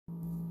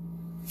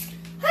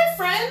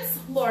friends,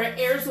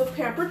 Lauraayers with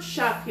Pampered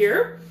Chef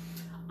here.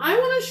 I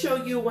want to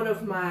show you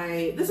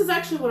this is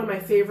actually one of my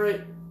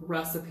favorite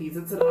recipes.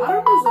 It's an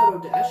autumn risotto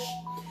dish.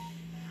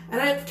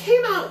 And it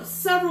came out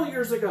several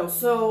years ago,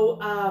 so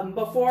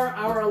before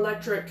our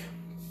electric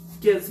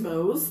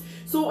gizmos.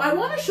 So I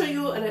want to show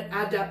you an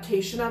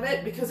adaptation of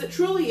it because it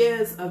truly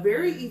is a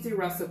very easy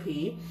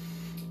recipe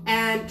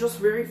and just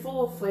very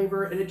full of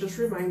flavor, and it just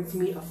reminds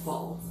me of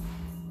fall.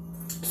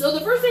 So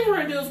the first thing we're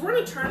going to do is we're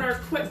going to turn our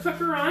quick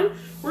cooker on.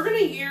 We're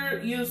going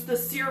to use the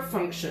sear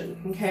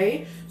function,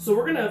 okay? So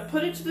we're going to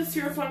put it to the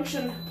sear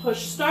function,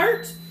 push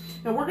start,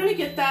 and we're going to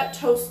get that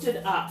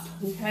toasted up,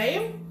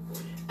 okay?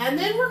 And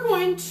then we're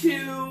going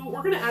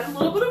to add a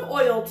little bit of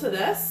oil to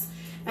this,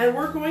 and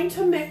we're going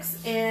to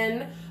mix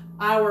in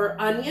our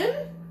onion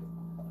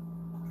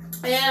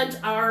and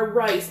our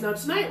rice. Now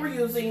tonight we're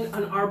using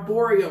an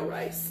arborio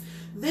rice.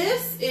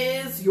 This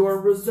is your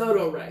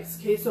risotto rice,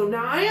 okay? So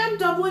now I am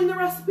doubling the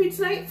recipe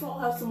tonight, so I'll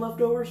have some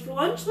leftovers for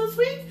lunch this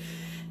week.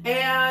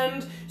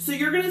 And so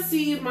you're gonna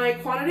see my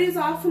quantities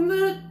off from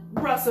the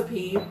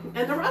recipe,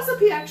 and the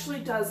recipe actually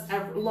does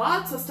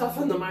lots of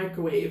stuff in the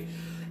microwave.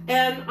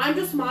 And I'm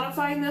just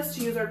modifying this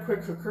to use our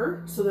quick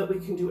cooker so that we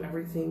can do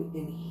everything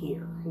in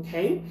here,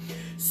 okay?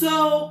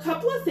 So a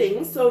couple of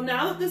things. So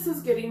now that this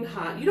is getting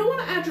hot, you don't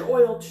want to add your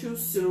oil too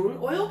soon.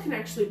 Oil can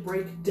actually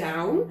break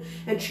down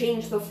and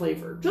change the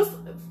flavor.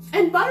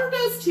 And butter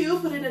does too,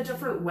 but in a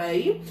different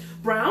way.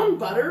 Brown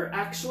butter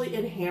actually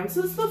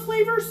enhances the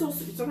flavor. So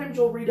sometimes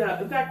you'll read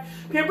in fact,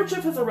 Pampered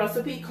Chef has a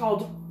recipe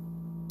called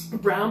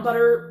brown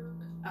butter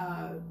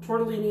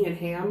tortellini and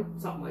ham,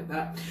 something like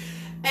that.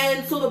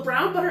 And so the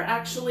brown butter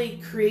actually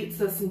creates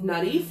this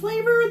nutty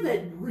flavor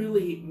that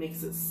really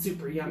makes it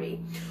super yummy.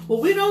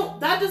 Well,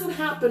 that doesn't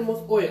happen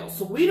with oil.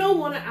 So we don't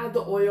want to add the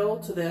oil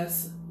to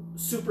this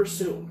super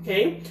soon,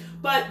 okay?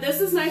 But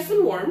this is nice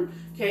and warm,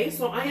 okay?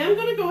 So I am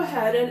going to go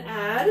ahead and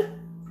add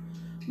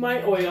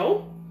my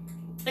oil.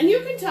 And you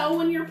can tell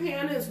when your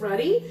pan is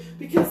ready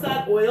because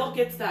that oil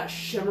gets that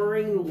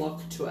shimmering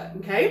look to it,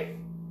 okay?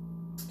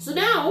 So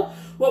now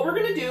what we're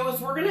going to do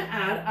is we're going to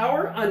add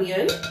our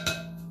onion.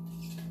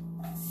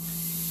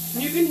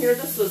 You can hear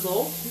the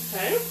sizzle,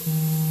 okay?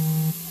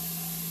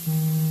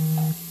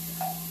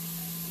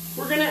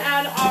 We're gonna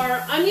add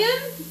our onion,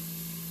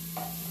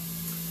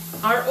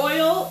 our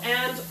oil,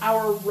 and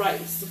our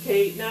rice,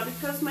 okay? Now,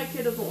 because my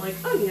kid doesn't like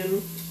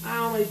onion, I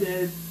only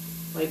did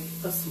like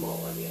a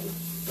small onion,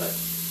 but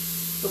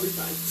it'll be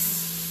fine.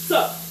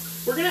 So,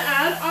 we're gonna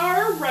add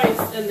our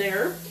rice in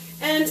there,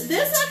 and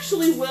this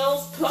actually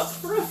will cook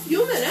for a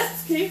few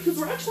minutes, okay? Because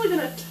we're actually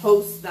gonna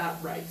toast that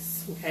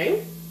rice,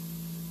 okay?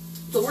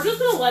 So we're just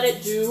going to let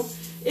it do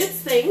its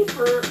thing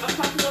for a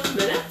couple of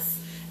minutes.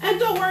 And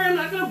don't worry, I'm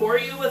not going to bore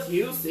you with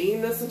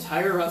seeing this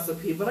entire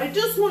recipe, but I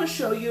just want to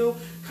show you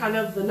kind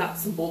of the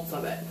nuts and bolts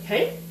of it,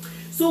 okay?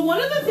 So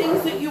one of the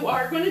things that you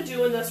are going to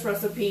do in this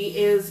recipe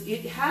is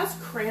it has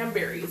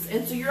cranberries.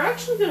 And so you're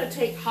actually going to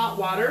take hot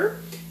water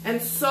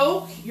and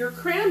soak your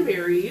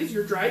cranberries,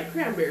 your dried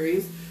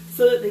cranberries,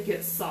 so that they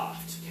get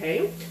soft,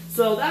 okay?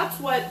 So that's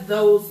what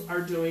those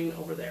are doing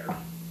over there.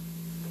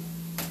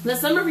 Now,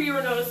 some of you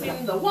are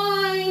noticing the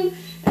wine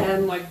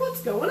and like,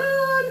 what's going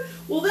on?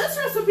 Well, this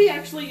recipe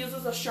actually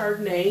uses a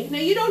Chardonnay. Now,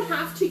 you don't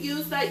have to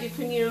use that. You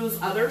can use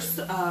others,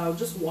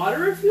 just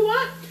water if you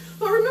want.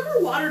 But remember,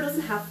 water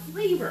doesn't have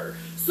flavor.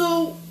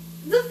 So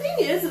the thing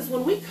is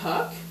when we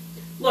cook,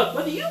 look,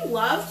 whether you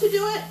love to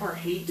do it or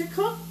hate to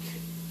cook,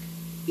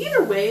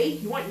 either way,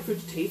 you want your food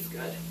to taste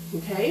good,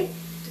 okay?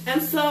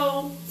 And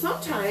so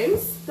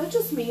sometimes that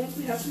just means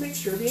we have to make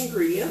sure the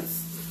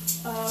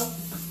ingredients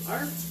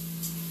are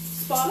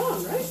spot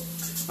on, right?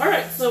 All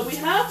right, so we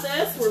have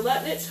this. We're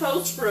letting it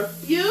toast for a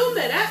few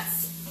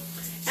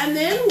minutes, and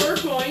then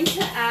we're going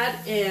to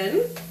add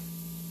in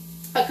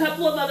a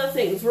couple of other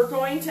things. We're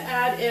going to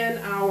add in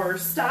our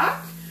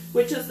stock,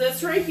 which is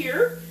this right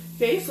here.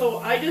 Okay, so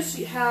I just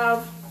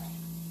have,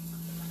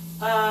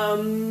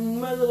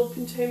 my little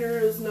container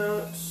is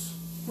not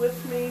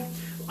with me.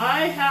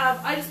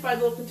 I just buy a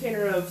little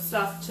container of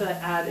stuff to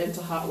add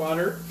into hot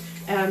water.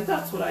 And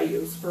that's what I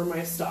use for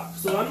my stock.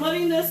 So I'm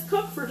letting this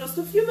cook for just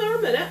a few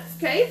more minutes,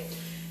 okay?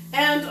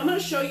 And I'm going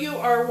to show you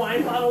our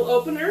wine bottle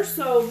opener.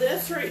 So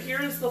this right here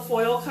is the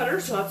foil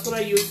cutter, so that's what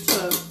I use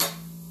to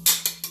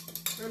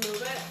remove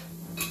it.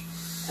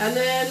 And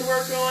then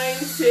we're going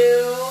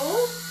to,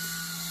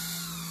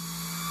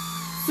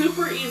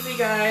 super easy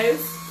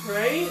guys,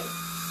 right?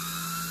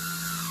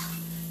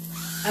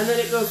 And then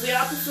it goes the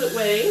opposite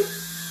way,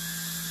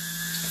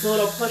 so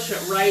it'll push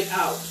it right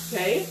out,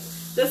 okay?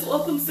 This will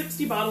open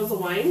 60 bottles of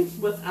wine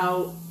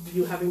without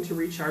you having to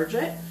recharge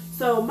it.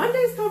 So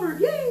Monday's covered,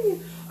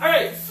 yay! All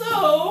right,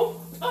 so,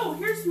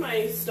 here's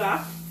my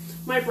stock,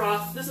 my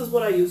broth. This is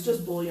what I use,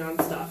 just bouillon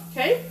stuff,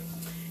 okay?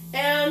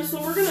 And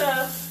so we're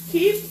gonna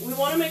we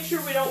wanna make sure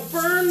we don't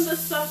burn the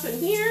stuff in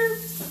here.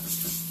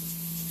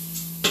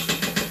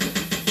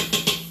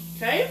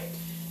 Okay?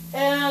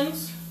 And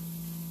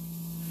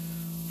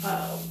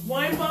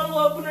wine bottle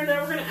opener,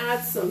 now we're gonna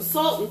add some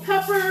salt and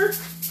pepper.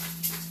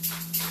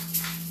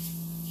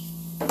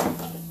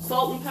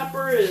 Salt and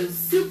pepper is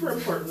super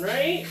important,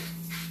 right?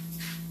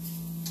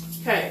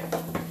 Okay,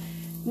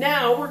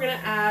 now we're gonna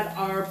add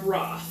our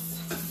broth.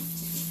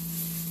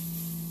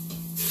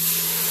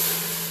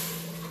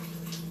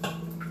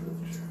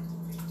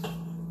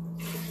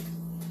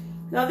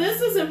 Now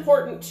this is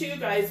important too,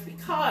 guys,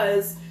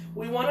 because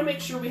we want to make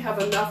sure we have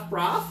enough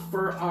broth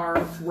for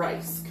our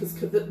rice, because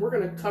we're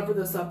going to cover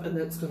this up and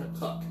then it's going to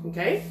cook,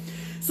 okay?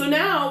 So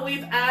now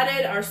we've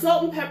added our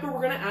salt and pepper,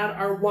 we're going to add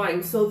our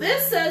wine. So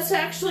this says to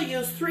actually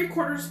use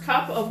 3/4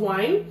 cup of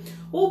wine.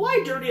 Well,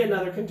 why dirty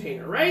another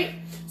container, right?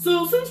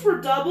 So since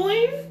we're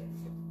doubling,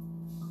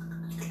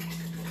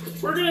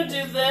 we're going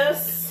to do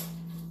this.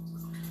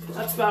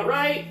 That's about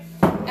right.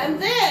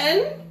 And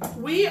then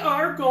we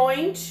are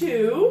going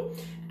to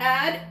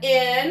add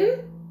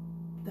in,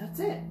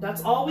 that's it.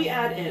 That's all we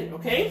add in,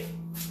 okay?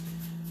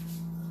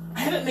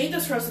 I haven't made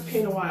this recipe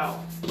in a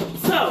while.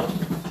 So,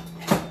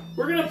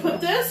 we're gonna put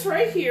this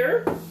right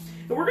here,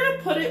 and we're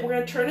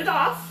gonna turn it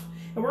off,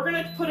 and we're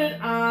gonna put it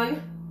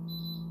on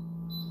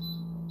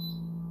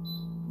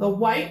the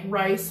white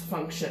rice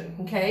function,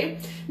 okay?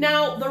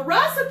 Now, the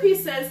recipe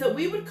says that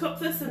we would cook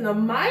this in the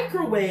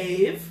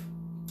microwave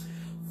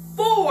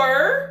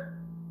for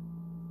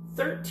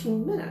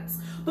 13 minutes.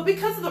 But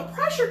because of the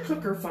pressure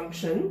cooker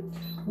function,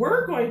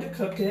 we're going to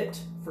cook it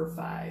for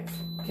 5,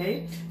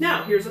 okay?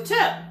 Now, here's a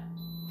tip.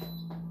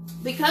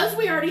 Because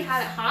we already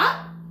had it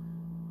hot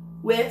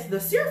with the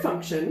sear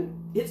function,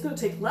 it's gonna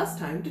take less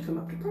time to come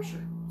up to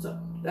pressure. So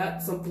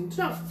that's something to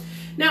know.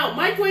 Now,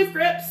 microwave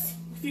grips,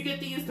 if you get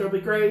these, they'll be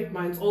gray.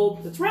 Mine's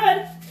old, it's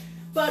red.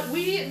 But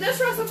this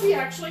recipe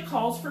actually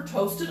calls for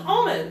toasted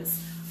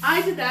almonds.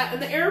 I did that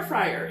in the air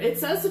fryer. It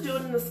says to do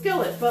it in the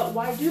skillet, but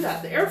why do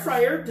that? The air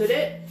fryer did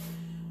it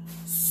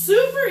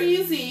super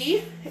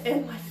easy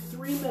in like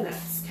 3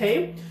 minutes,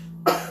 okay?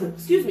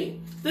 Excuse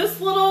me. This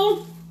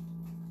little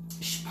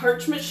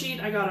parchment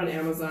sheet I got on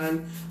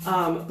Amazon,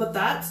 but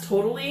that's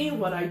totally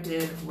what I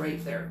did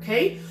right there,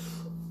 okay?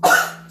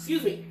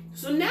 Excuse me.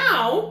 So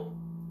now,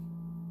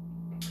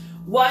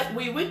 what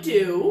we would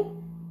do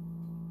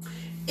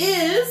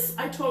is,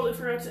 I totally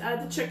forgot to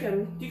add the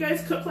chicken. Do you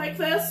guys cook like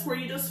this, where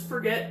you just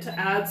forget to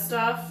add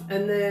stuff,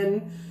 and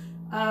then,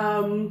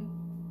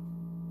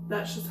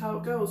 that's just how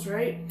it goes,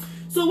 right?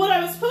 So what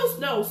I was supposed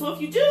to know, so if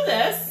you do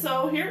this,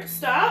 so here,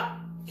 stop,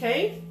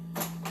 okay?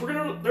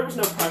 There was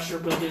no pressure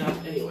building up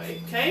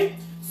anyway, okay?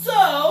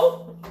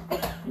 So,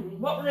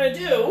 what we're gonna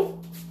do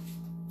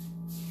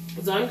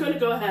is I'm gonna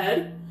go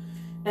ahead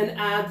and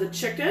add the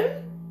chicken,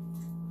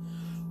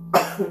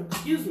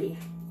 excuse me,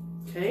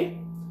 okay?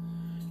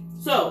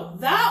 So,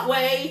 that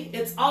way,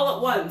 it's all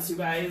at once, you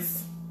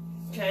guys,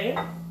 okay?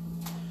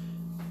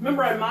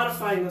 Remember, I'm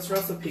modifying this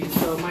recipe,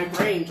 so my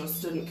brain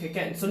just didn't kick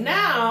in. So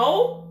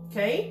now,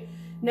 okay,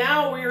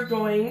 now we're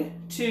going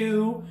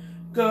to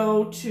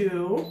go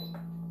to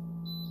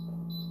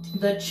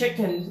the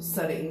chicken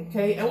setting,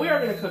 okay? And we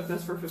are going to cook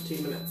this for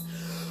 15 minutes.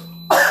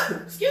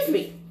 Excuse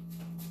me.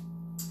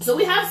 So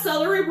we have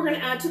celery we're going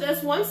to add to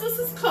this. Once this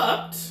is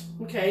cooked,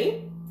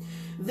 okay,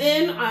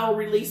 then I'll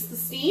release the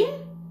steam,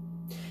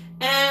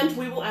 and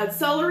we will add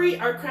celery,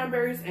 our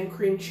cranberries, and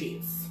cream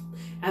cheese.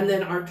 And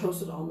then our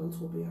toasted almonds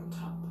will be on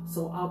top.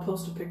 So I'll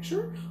post a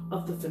picture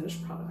of the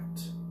finished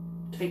product.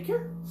 Take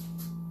care.